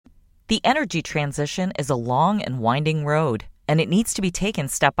The energy transition is a long and winding road, and it needs to be taken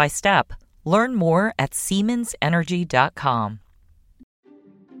step by step. Learn more at SiemensEnergy.com.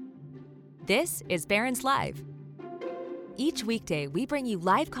 This is Barron's Live. Each weekday, we bring you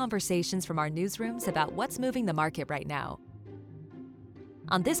live conversations from our newsrooms about what's moving the market right now.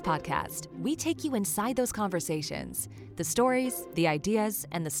 On this podcast, we take you inside those conversations, the stories, the ideas,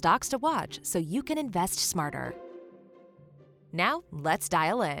 and the stocks to watch so you can invest smarter. Now, let's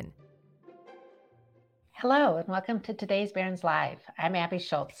dial in. Hello, and welcome to today's Barron's Live. I'm Abby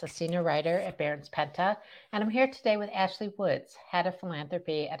Schultz, a senior writer at Barron's Penta, and I'm here today with Ashley Woods, head of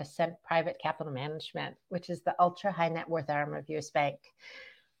philanthropy at Ascent Private Capital Management, which is the ultra-high net worth arm of US Bank.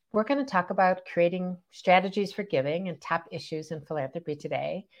 We're going to talk about creating strategies for giving and top issues in philanthropy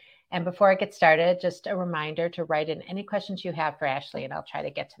today. And before I get started, just a reminder to write in any questions you have for Ashley, and I'll try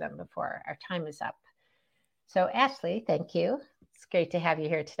to get to them before our time is up. So Ashley, thank you. It's great to have you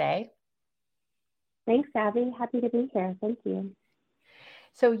here today. Thanks, Abby. Happy to be here. Thank you.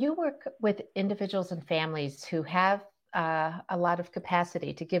 So you work with individuals and families who have a lot of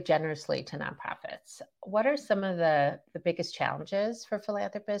capacity to give generously to nonprofits. What are some of the biggest challenges for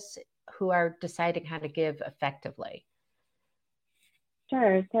philanthropists who are deciding how to give effectively?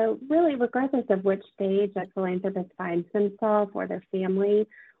 Sure. So really, regardless of which stage a philanthropist finds themselves or their family,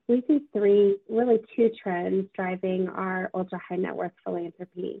 we see two trends driving our ultra-high net worth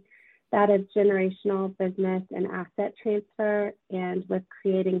philanthropy. That is generational business and asset transfer, and with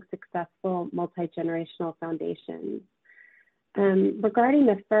creating successful multi-generational foundations. Regarding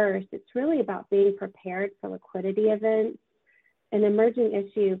the first, it's really about being prepared for liquidity events. An emerging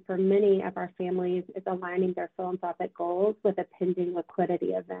issue for many of our families is aligning their philanthropic goals with a pending liquidity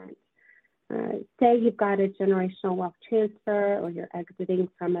event. Say you've got a generational wealth transfer or you're exiting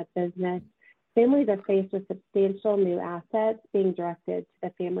from a business. Families are faced with substantial new assets being directed to the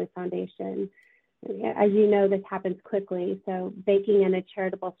family foundation. As you know, this happens quickly, so baking in a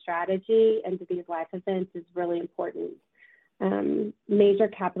charitable strategy into these life events is really important. Major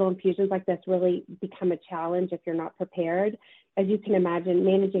capital infusions like this really become a challenge if you're not prepared. As you can imagine,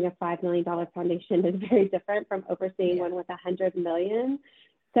 managing a $5 million foundation is very different from overseeing one with $100 million.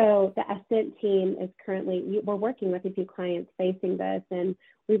 So the Ascent team is we're working with a few clients facing this, and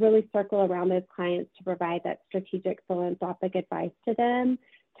we really circle around those clients to provide that strategic philanthropic advice to them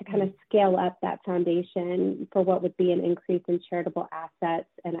to kind of scale up that foundation for what would be an increase in charitable assets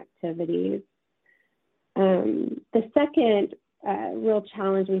and activities. The second real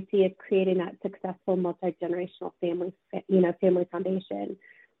challenge we see is creating that successful multi-generational family foundation.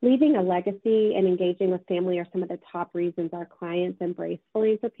 Leaving a legacy and engaging with family are some of the top reasons our clients embrace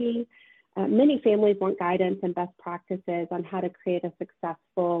philanthropy. Many families want guidance and best practices on how to create a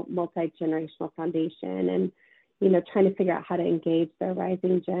successful multi-generational foundation and, trying to figure out how to engage their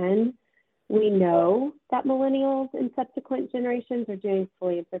rising gen. We know that millennials and subsequent generations are doing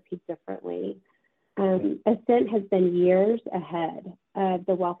philanthropy differently. Ascent has been years ahead of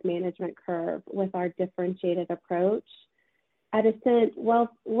the wealth management curve with our differentiated approach. At Ascent, wealth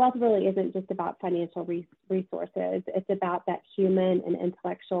really isn't just about financial resources. It's about that human and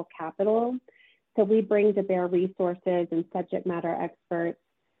intellectual capital. So we bring to bear resources and subject matter experts,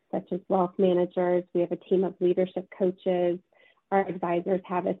 such as wealth managers. We have a team of leadership coaches. Our advisors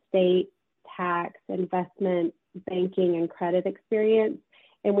have estate, tax, investment, banking, and credit experience.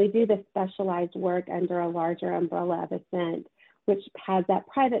 And we do this specialized work under a larger umbrella of Ascent, which has that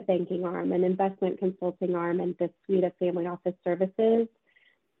private banking arm, an investment consulting arm, and this suite of family office services.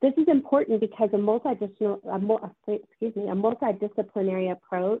 This is important because a multidisciplinary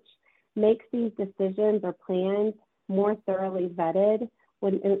approach makes these decisions or plans more thoroughly vetted,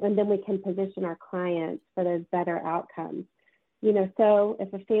 and then we can position our clients for those better outcomes. So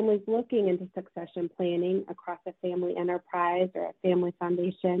if a family's looking into succession planning across a family enterprise or a family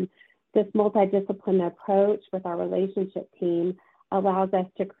foundation, this multidisciplinary approach with our relationship team allows us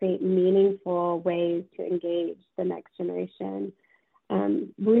to create meaningful ways to engage the next generation.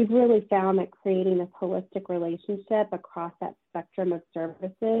 We've really found that creating this holistic relationship across that spectrum of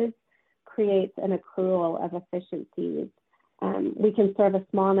services creates an accrual of efficiencies. We can serve a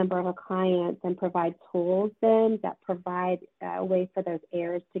small number of clients and provide tools then that provide a way for those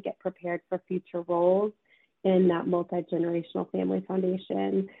heirs to get prepared for future roles in that multi-generational family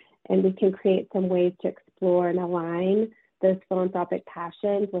foundation. And we can create some ways to explore and align those philanthropic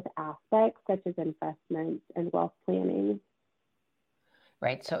passions with aspects such as investments and wealth planning.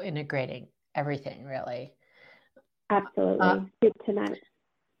 Right. So integrating everything, really. Absolutely. Good to know.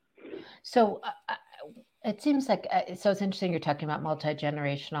 So it seems like, so it's interesting you're talking about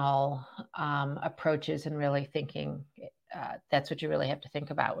multi-generational approaches and really thinking that's what you really have to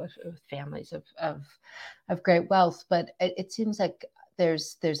think about with families of great wealth. But it seems like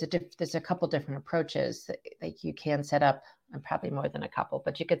there's a couple different approaches that you can set up, and probably more than a couple,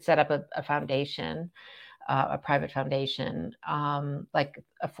 but you could set up a foundation, a private foundation, like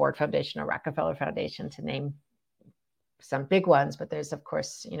a Ford Foundation or Rockefeller Foundation, to name some big ones, but there's of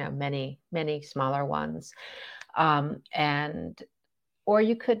course, many, many smaller ones. Or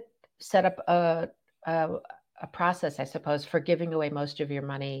you could set up a process, I suppose, for giving away most of your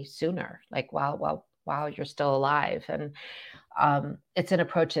money sooner, like while you're still alive. And it's an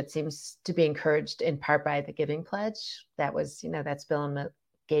approach that seems to be encouraged in part by the Giving Pledge. That's Bill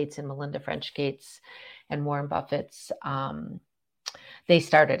Gates and Melinda French Gates and Warren Buffett's. They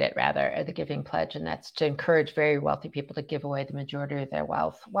started it, rather, the Giving Pledge, and that's to encourage very wealthy people to give away the majority of their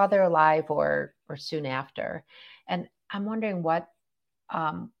wealth while they're alive or soon after. And I'm wondering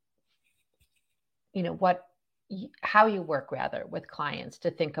how you work rather with clients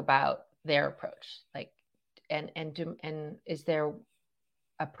to think about their approach, like, and is there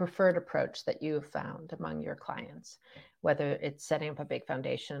a preferred approach that you have found among your clients, whether it's setting up a big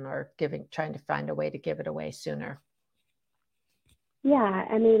foundation or trying to find a way to give it away sooner? Yeah,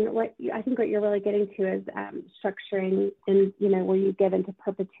 I mean, I think what you're really getting to is structuring, and where you give into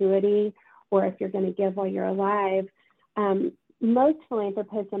perpetuity, or if you're going to give while you're alive. Most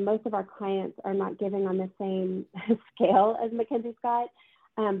philanthropists and most of our clients are not giving on the same scale as Mackenzie Scott,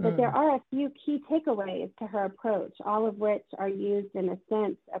 but there are a few key takeaways to her approach, all of which are used in a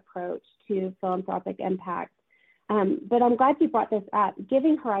sense approach to philanthropic impact. But I'm glad you brought this up.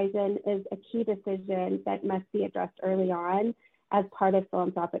 Giving Horizon is a key decision that must be addressed early on as part of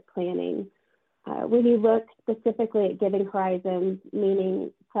philanthropic planning. When you look specifically at Giving Horizons, meaning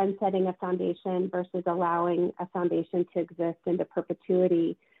sunsetting a foundation versus allowing a foundation to exist into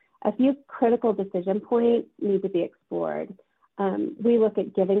perpetuity, a few critical decision points need to be explored. We look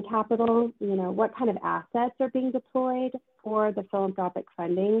at giving capital, what kind of assets are being deployed for the philanthropic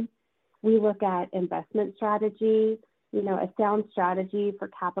funding. We look at investment strategy. A sound strategy for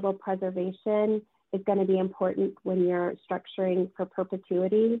capital preservation is going to be important when you're structuring for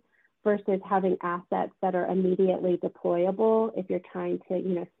perpetuity versus having assets that are immediately deployable if you're trying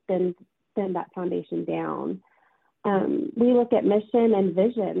to, spin that foundation down. We look at mission and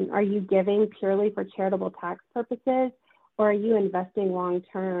vision. Are you giving purely for charitable tax purposes, or are you investing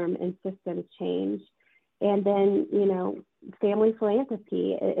long-term in systems change? And then, family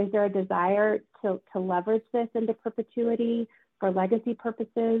philanthropy. Is there a desire to leverage this into perpetuity for legacy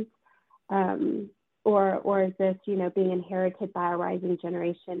purposes? Or is this, being inherited by a rising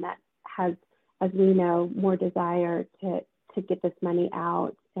generation that has, as we know, more desire to get this money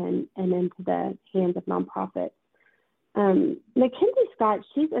out and into the hands of nonprofits? Mackenzie Scott,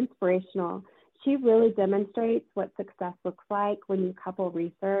 she's inspirational. She really demonstrates what success looks like when you couple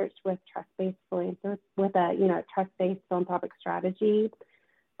research with trust-based trust-based philanthropic strategy.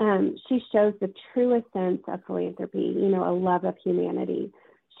 She shows the truest sense of philanthropy, a love of humanity.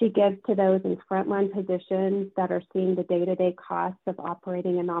 She gives to those in frontline positions that are seeing the day-to-day costs of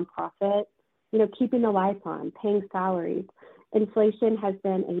operating a nonprofit, keeping the lights on, paying salaries. Inflation has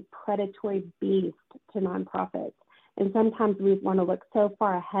been a predatory beast to nonprofits. And sometimes we want to look so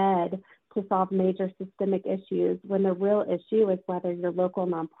far ahead to solve major systemic issues when the real issue is whether your local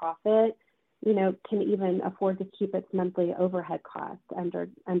nonprofit, can even afford to keep its monthly overhead costs under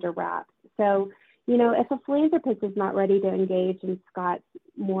wraps. So, if a philanthropist is not ready to engage in Scott's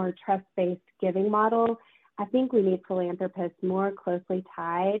more trust-based giving model, I think we need philanthropists more closely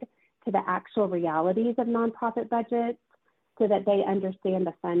tied to the actual realities of nonprofit budgets so that they understand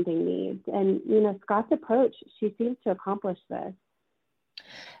the funding needs. And, Scott's approach, she seems to accomplish this.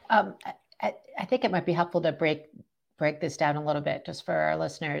 I think it might be helpful to break this down a little bit just for our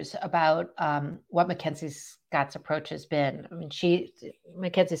listeners about what Mackenzie Scott's approach has been. I mean,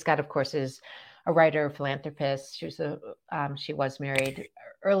 Mackenzie Scott, of course, is a writer, philanthropist. She was married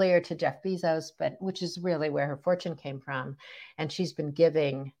earlier to Jeff Bezos, which is really where her fortune came from. And she's been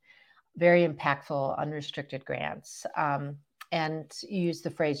giving very impactful, unrestricted grants. And you use the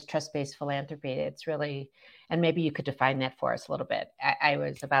phrase trust-based philanthropy. It's really, and maybe you could define that for us a little bit. I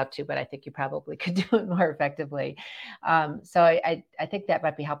was about to, but I think you probably could do it more effectively. So I think that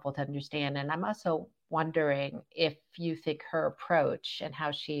might be helpful to understand. And I'm also wondering if you think her approach and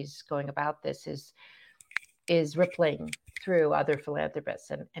how she's going about this is rippling through other philanthropists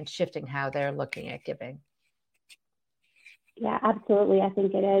and shifting how they're looking at giving. Yeah, absolutely. I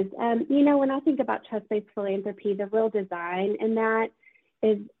think it is. When I think about trust-based philanthropy, the real design in that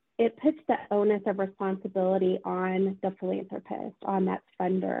is it puts the onus of responsibility on the philanthropist, on that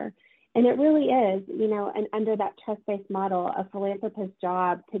funder. And it really is, and under that trust-based model, a philanthropist's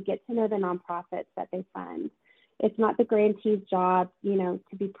job to get to know the nonprofits that they fund. It's not the grantee's job, to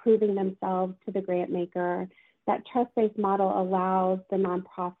be proving themselves to the grant maker. That trust-based model allows the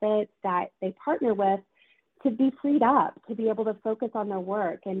nonprofits that they partner with to be freed up, to be able to focus on their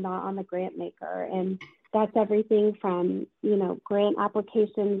work and not on the grant maker. And that's everything from, grant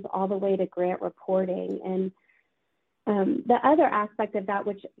applications all the way to grant reporting. And the other aspect of that,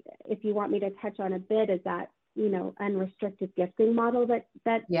 which if you want me to touch on a bit, is that, unrestricted gifting model that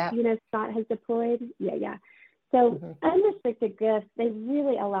Scott has deployed. Yeah. So unrestricted gifts, they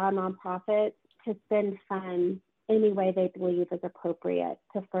really allow nonprofits to spend funds any way they believe is appropriate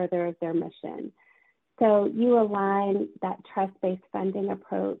to further their mission. So you align that trust-based funding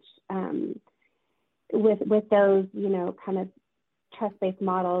approach with those, kind of trust-based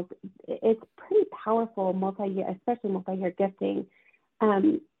models. It's pretty powerful multi-year, especially multi-year gifting.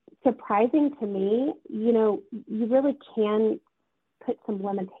 Surprising to me, you really can put some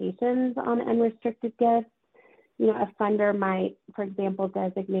limitations on unrestricted gifts. A funder might, for example,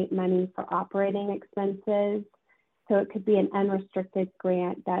 designate money for operating expenses. So it could be an unrestricted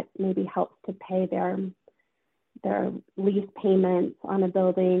grant that maybe helps to pay their lease payments on a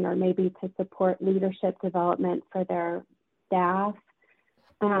building, or maybe to support leadership development for their staff.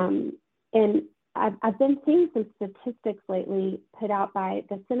 And I've been seeing some statistics lately put out by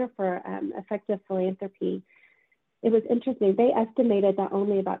the Center for Effective Philanthropy. It was interesting. They estimated that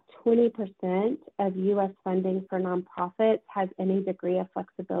only about 20% of U.S. funding for nonprofits has any degree of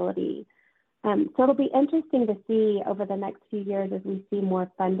flexibility. So it'll be interesting to see over the next few years, as we see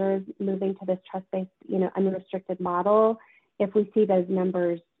more funders moving to this trust-based, unrestricted model, if we see those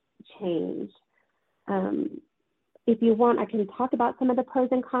numbers change. If you want, I can talk about some of the pros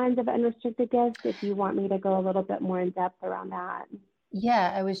and cons of unrestricted gifts, if you want me to go a little bit more in depth around that.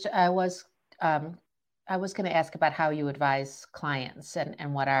 Yeah, I was going to ask about how you advise clients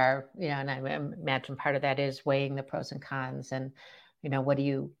and what are, and I imagine part of that is weighing the pros and cons, and, what do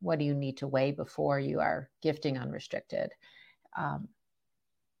you need to weigh before you are gifting unrestricted?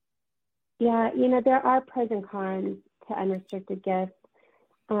 There are pros and cons to unrestricted gifts.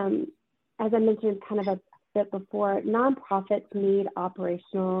 As I mentioned kind of a bit before, nonprofits need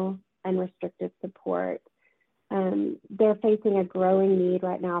operational unrestricted support. They're facing a growing need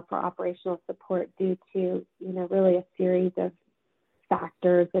right now for operational support due to, really a series of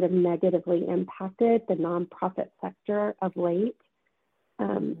factors that have negatively impacted the nonprofit sector of late.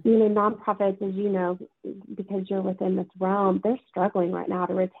 Nonprofits, as you know, because you're within this realm, they're struggling right now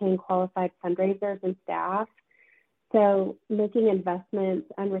to retain qualified fundraisers and staff. So making investments,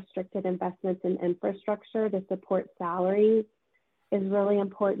 unrestricted investments in infrastructure to support salaries is really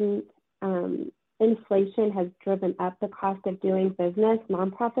important. Inflation has driven up the cost of doing business.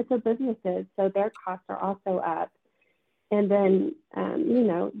 Nonprofits are businesses, so their costs are also up. And then,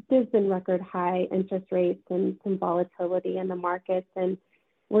 there's been record high interest rates and some volatility in the markets, and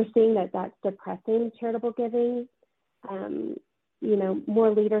we're seeing that that's depressing charitable giving.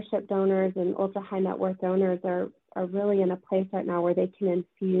 More leadership donors and ultra high net worth donors are really in a place right now where they can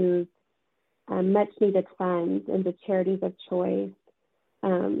infuse much needed funds into charities of choice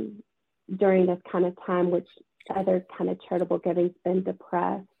during this kind of time, which other kind of charitable giving's been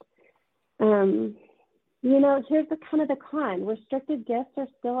depressed. Here's the con. Restricted gifts are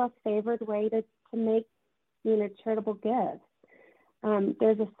still a favored way to make, charitable gifts.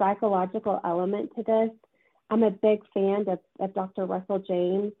 There's a psychological element to this. I'm a big fan of Dr. Russell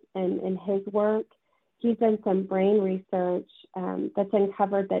James and his work. He's done some brain research that's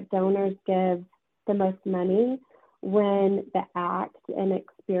uncovered that donors give the most money when the act and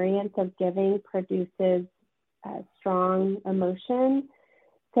experience of giving produces strong emotion.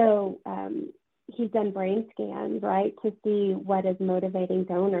 So he's done brain scans, right, to see what is motivating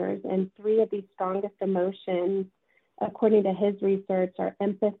donors. And 3 of these strongest emotions, according to his research, are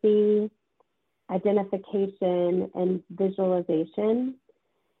empathy, identification, and visualization.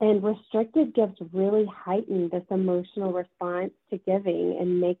 And restricted gifts really heighten this emotional response to giving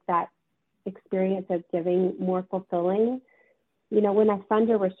and make that experience of giving more fulfilling. When a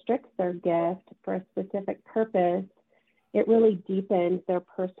funder restricts their gift for a specific purpose, it really deepens their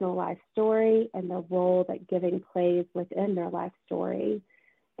personal life story and the role that giving plays within their life story.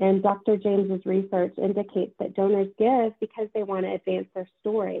 And Dr. James's research indicates that donors give because they want to advance their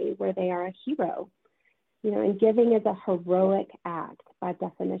story, where they are a hero. And giving is a heroic act by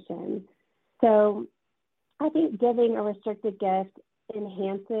definition. So I think giving a restricted gift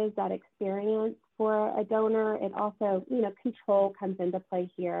enhances that experience for a donor. It also, control comes into play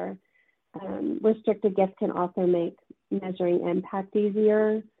here. Restricted gifts can also make measuring impact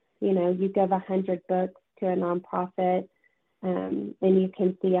easier. You give 100 books to a nonprofit, and you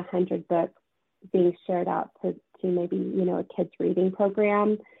can see 100 books being shared out to maybe, a kids reading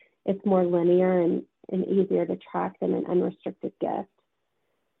program. It's more linear and easier to track than an unrestricted gift.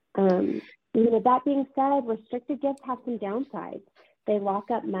 That being said, restricted gifts have some downsides. They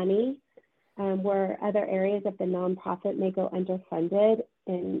lock up money where other areas of the nonprofit may go underfunded.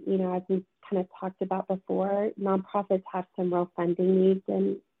 And, as we kind of talked about before, nonprofits have some real funding needs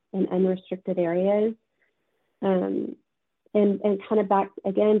in unrestricted areas. And kind of back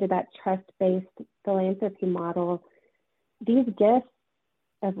again to that trust-based philanthropy model, these gifts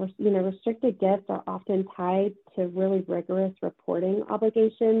restricted gifts are often tied to really rigorous reporting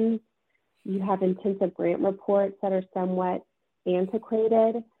obligations. You have intensive grant reports that are somewhat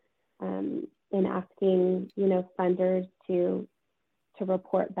antiquated in asking, funders to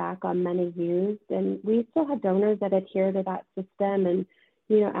report back on money used. And we still have donors that adhere to that system and,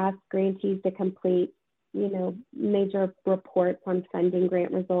 ask grantees to complete, major reports on funding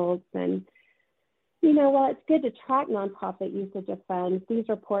grant results. And, while it's good to track nonprofit usage of funds, these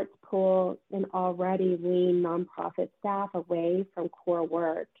reports pull an already lean nonprofit staff away from core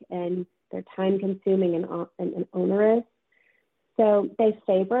work, and they're time consuming and onerous. So they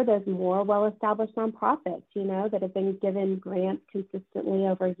favor those more well-established nonprofits, that have been given grants consistently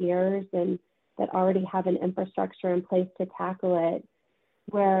over years and that already have an infrastructure in place to tackle it,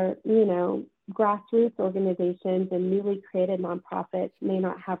 where, grassroots organizations and newly created nonprofits may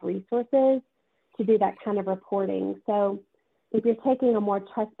not have resources to do that kind of reporting. So if you're taking a more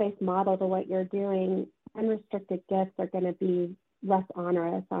trust-based model to what you're doing, unrestricted gifts are going to be less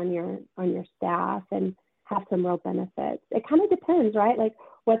onerous on your staff and have some real benefits. It kind of depends, right? Like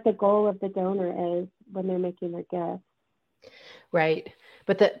what the goal of the donor is when they're making their gift. Right.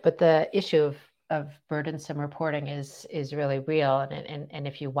 But the issue of burdensome reporting is really real. And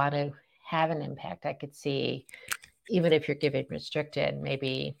if you want to have an impact, I could see, even if you're giving restricted,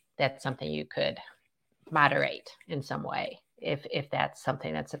 maybe that's something you could moderate in some way if that's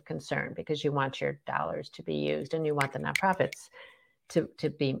something that's of concern, because you want your dollars to be used and you want the nonprofits to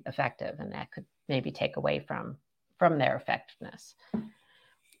be effective, and that could maybe take away from their effectiveness.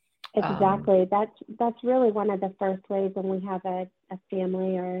 Exactly. That's really one of the first ways when we have a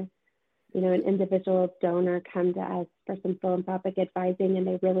family or an individual donor come to us for some philanthropic advising, and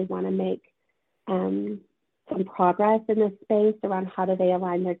they really want to make some progress in this space around how do they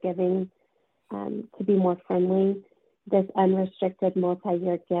align their giving to be more friendly. This unrestricted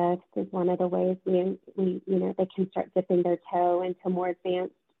multi-year gift is one of the ways we they can start dipping their toe into more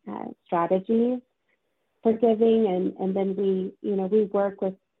advanced strategies for giving, and then we work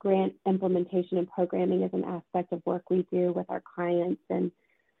with grant implementation and programming as an aspect of work we do with our clients, and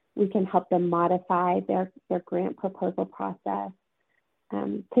we can help them modify their grant proposal process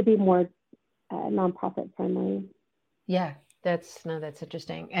to be more nonprofit friendly. Yeah, that's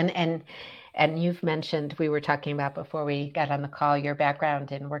interesting. And you've mentioned, we were talking about before we got on the call, your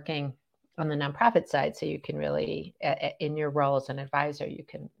background in working on the nonprofit side. So you can really, in your role as an advisor,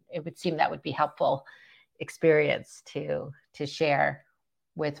 it would seem that would be helpful experience to share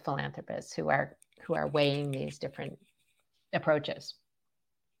with philanthropists who are weighing these different approaches.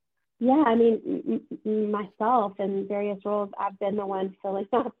 Yeah, I mean, myself in various roles, I've been the one filling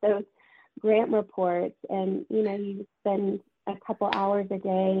out those grant reports, and you spend a couple hours a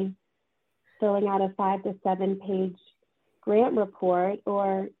day filling out a 5 to 7 page grant report,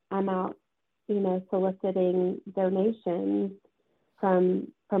 or I'm out, soliciting donations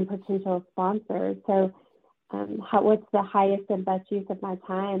from potential sponsors. So, what's the highest and best use of my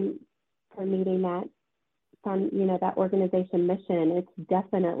time for meeting that organization mission? It's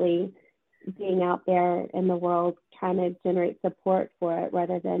definitely being out there in the world trying to generate support for it,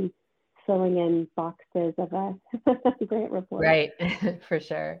 rather than filling in boxes of a grant report. Right, for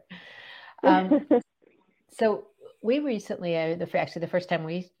sure. So we recently, the first time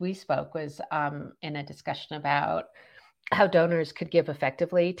we spoke was in a discussion about how donors could give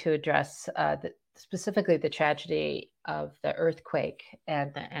effectively to address specifically the tragedy of the earthquake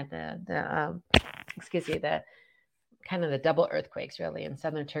and the kind of the double earthquakes really in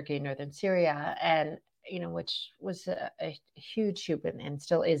southern Turkey and northern Syria, and which was a huge human, and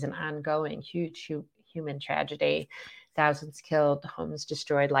still is an ongoing huge human tragedy. Thousands killed, homes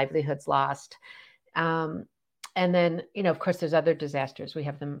destroyed, livelihoods lost. And then, of course, there's other disasters. We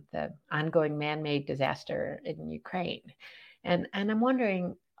have the ongoing man-made disaster in Ukraine. And I'm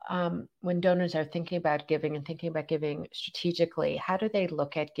wondering, when donors are thinking about giving and thinking about giving strategically, how do they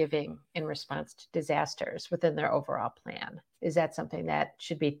look at giving in response to disasters within their overall plan? Is that something that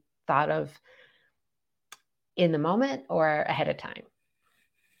should be thought of in the moment or ahead of time?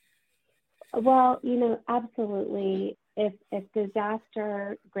 Well, absolutely. If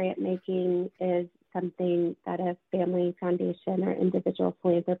disaster grant making is something that a family foundation or individual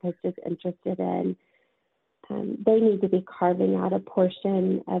philanthropist is interested in, they need to be carving out a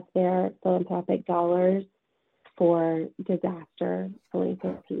portion of their philanthropic dollars for disaster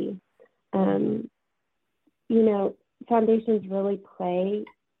philanthropy. Um, Foundations really play,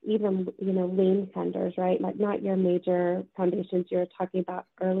 even, lean funders, right? Like not your major foundations you were talking about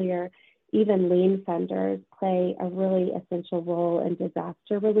earlier, even lean funders play a really essential role in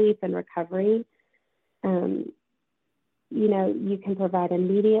disaster relief and recovery. You can provide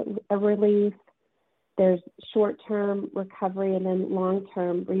immediate relief. There's short-term recovery and then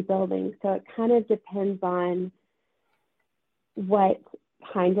long-term rebuilding. So it kind of depends on what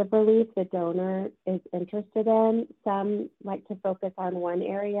kind of relief the donor is interested in. Some like to focus on one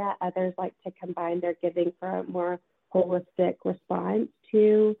area, others like to combine their giving for a more holistic response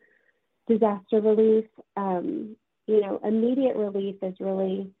to disaster relief. Immediate relief is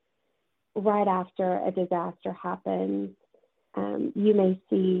really right after a disaster happens. You may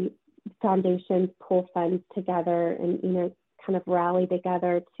see foundations pull funds together and, kind of rally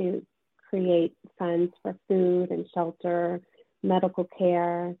together to create funds for food and shelter, medical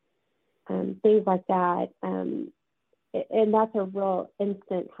care, things like that. And that's a real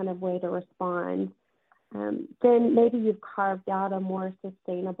instant kind of way to respond. Then maybe you've carved out a more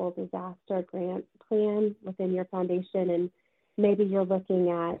sustainable disaster grant plan within your foundation, and maybe you're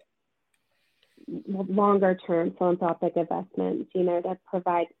looking at longer term philanthropic investments, that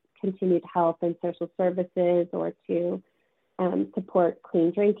provide continued health and social services or to support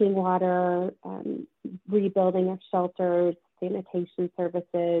clean drinking water, rebuilding of shelters, sanitation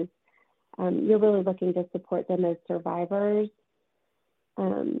services. You're really looking to support them as survivors.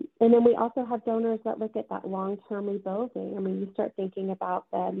 And then we also have donors that look at that long-term rebuilding. I mean, you start thinking about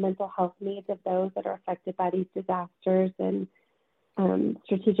the mental health needs of those that are affected by these disasters and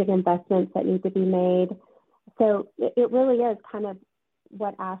strategic investments that need to be made. So it really is kind of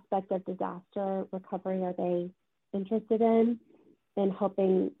what aspect of disaster recovery are they interested in, and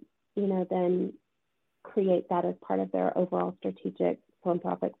helping, then create that as part of their overall strategic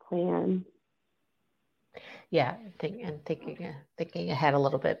philanthropic plan. Yeah, thinking ahead a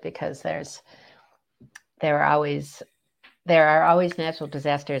little bit, because there are always natural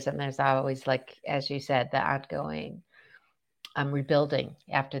disasters, and there's always, like as you said, the ongoing rebuilding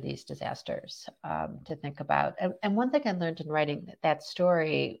after these disasters to think about. And one thing I learned in writing that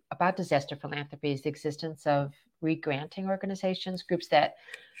story about disaster philanthropy is the existence of re-granting organizations, groups that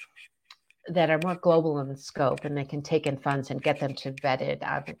are more global in scope, and they can take in funds and get them to vetted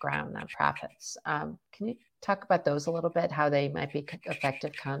on the ground nonprofits. Can you talk about those a little bit, how they might be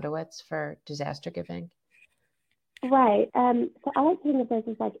effective conduits for disaster giving? Right. So I like to think of those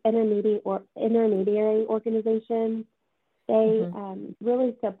as like intermediary organizations. They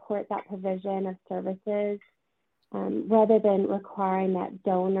really support that provision of services rather than requiring that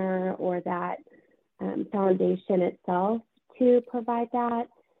donor or that foundation itself to provide that.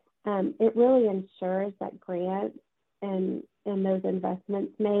 It really ensures that grants and those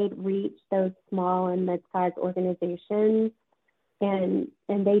investments made reach those small and mid-sized organizations, and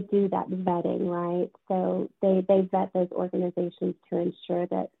they do that vetting, right? So they vet those organizations to ensure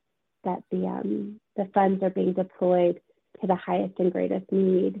that the funds are being deployed to the highest and greatest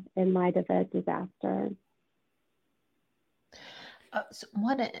need in light of a disaster. So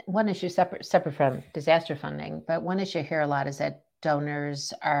one issue separate from disaster funding, but one issue here a lot is that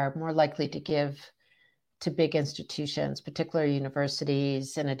donors are more likely to give to big institutions, particularly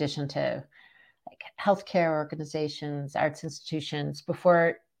universities, in addition to like healthcare organizations, arts institutions,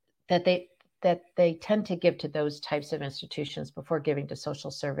 before that they tend to give to those types of institutions before giving to social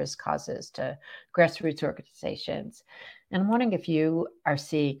service causes, to grassroots organizations. And I'm wondering if you are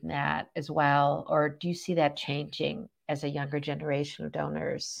seeing that as well, or do you see that changing as a younger generation of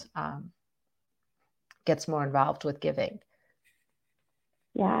donors gets more involved with giving?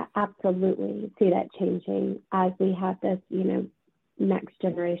 Yeah, absolutely. See that changing as we have this, next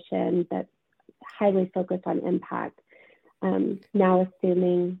generation that's highly focused on impact. Now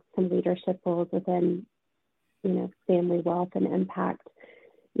assuming some leadership roles within, family wealth and impact.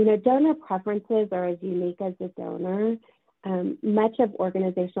 Donor preferences are as unique as the donor. Much of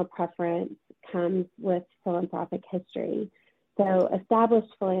organizational preference comes with philanthropic history. So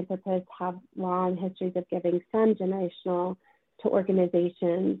established philanthropists have long histories of giving some generational to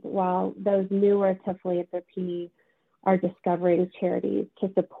organizations, while those newer to philanthropy are discovering charities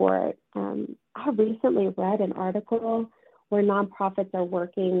to support. I recently read an article where nonprofits are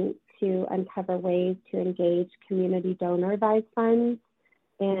working to uncover ways to engage community donor advised funds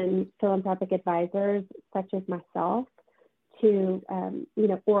and philanthropic advisors such as myself to,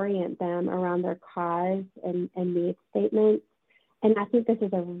 orient them around their cause and need statements. And I think this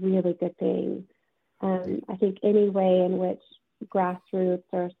is a really good thing. I think any way in which grassroots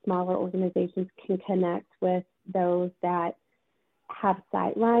or smaller organizations can connect with those that have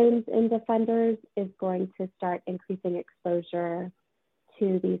sightlines into funders is going to start increasing exposure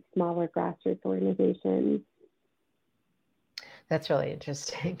to these smaller grassroots organizations. That's really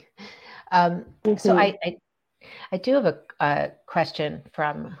interesting. So I do have a question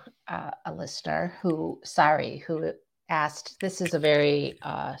from a listener who asked, this is a very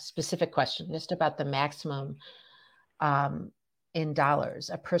specific question, just about the maximum in dollars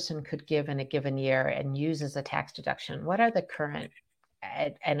a person could give in a given year and use as a tax deduction. What are the current,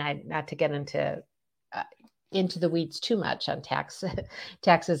 and I not to get into the weeds too much on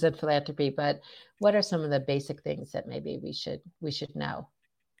taxes and philanthropy, but what are some of the basic things that maybe we should know?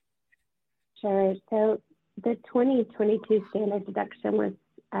 Sure. So the 2022 standard deduction was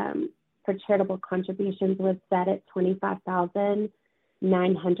for charitable contributions was set at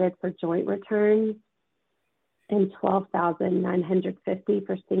 $25,900 for joint returns and $12,950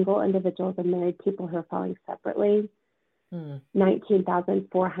 for single individuals and married people who are filing separately.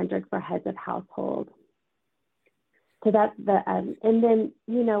 $19,400 for heads of household. So that's the, and then,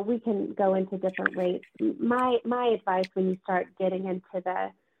 we can go into different rates. My advice when you start getting into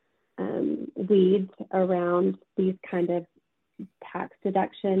the weeds around these kind of tax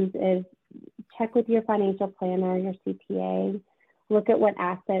deductions is check with your financial planner, your CPA, look at what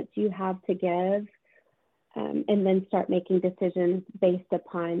assets you have to give, and then start making decisions based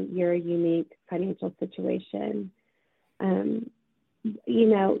upon your unique financial situation.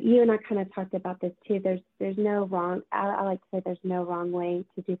 You and I kind of talked about this too. There's no wrong, I like to say there's no wrong way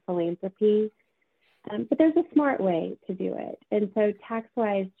to do philanthropy, but there's a smart way to do it. And so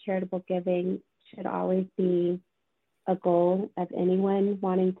tax-wise charitable giving should always be a goal of anyone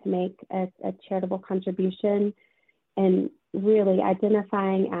wanting to make a charitable contribution, and really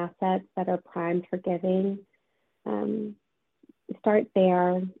identifying assets that are primed for giving. Start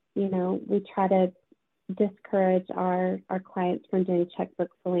there. We try to discourage our clients from doing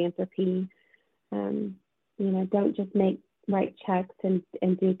checkbook philanthropy. Don't just write checks and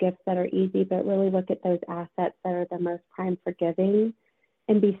do gifts that are easy, but really look at those assets that are the most prime for giving,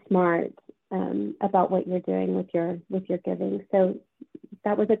 and be smart about what you're doing with your giving. So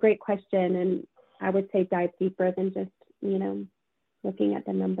that was a great question, and I would say dive deeper than just looking at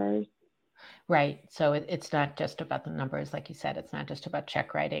the numbers. Right. So it's not just about the numbers, like you said. It's not just about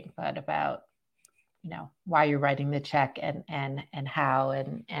check writing, but about why you're writing the check and how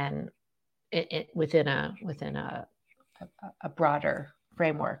and it within a broader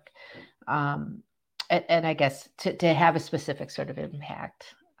framework, and I guess to have a specific sort of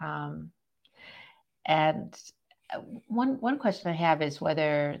impact. And one question I have is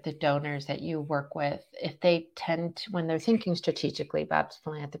whether the donors that you work with, if they tend to, when they're thinking strategically about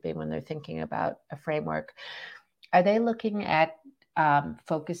philanthropy, when they're thinking about a framework, are they looking at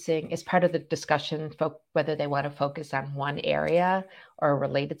focusing as part of the discussion, whether they want to focus on one area or a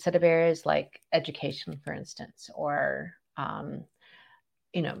related set of areas, like education, for instance, or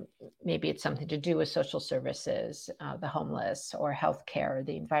maybe it's something to do with social services, the homeless, or healthcare,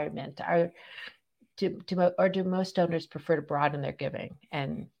 the environment. Do most donors prefer to broaden their giving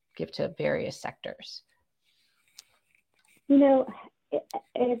and give to various sectors?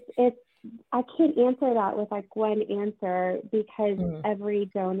 It's I can't answer that with like one answer, because every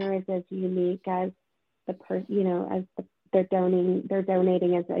donor is as unique as the person, they're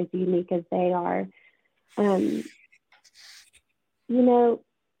donating as unique as they are. I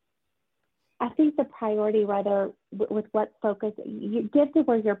think the priority, rather, with what focus, you give to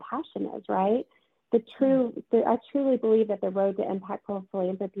where your passion is, right? I truly believe that the road to impactful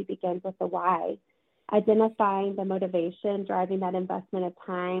philanthropy begins with the why. Identifying the motivation, driving that investment of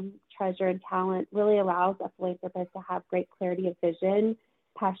time, treasure, and talent really allows a philanthropist to have great clarity of vision,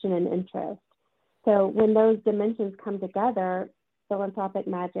 passion, and interest. So when those dimensions come together, philanthropic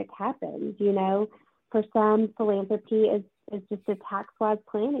magic happens. For some, philanthropy is just a tax-wise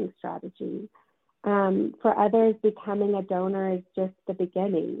planning strategy. For others, becoming a donor is just the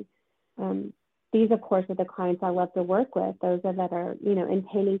beginning. These, of course, are the clients I love to work with, those that are,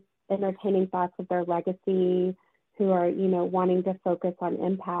 entertaining thoughts of their legacy, who are, wanting to focus on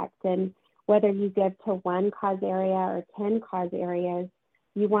impact. And whether you give to one cause area or 10 cause areas,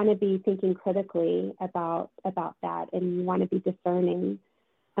 you want to be thinking critically about that, and you want to be discerning.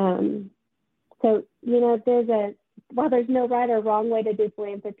 So, while there's no right or wrong way to do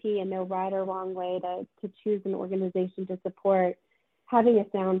philanthropy and no right or wrong way to choose an organization to support, having a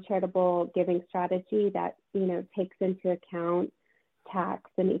sound charitable giving strategy that, takes into account tax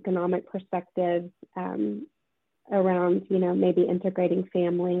and economic perspectives around, maybe integrating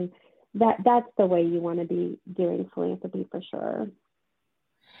family, that's the way you want to be doing philanthropy for sure.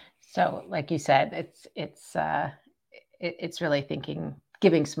 So, like you said, it's really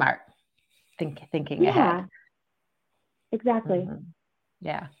giving smart, thinking ahead. Exactly. Mm-hmm.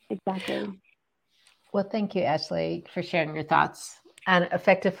 Yeah, exactly. Well, thank you, Ashley, for sharing your thoughts on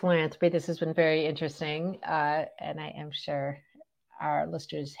effective philanthropy. This has been very interesting, and I am sure our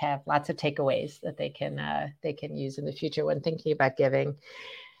listeners have lots of takeaways that they can use in the future when thinking about giving.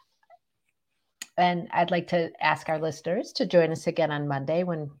 And I'd like to ask our listeners to join us again on Monday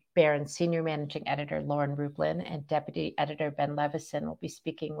when Barron's Senior Managing Editor Lauren Rublin and Deputy Editor Ben Levison will be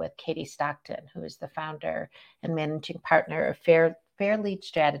speaking with Katie Stockton, who is the founder and managing partner of Fair Lead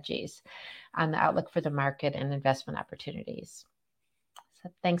Strategies, on the outlook for the market and investment opportunities. So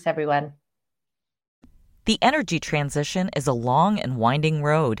thanks, everyone. The energy transition is a long and winding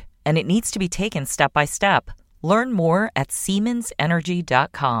road, and it needs to be taken step by step. Learn more at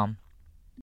SiemensEnergy.com.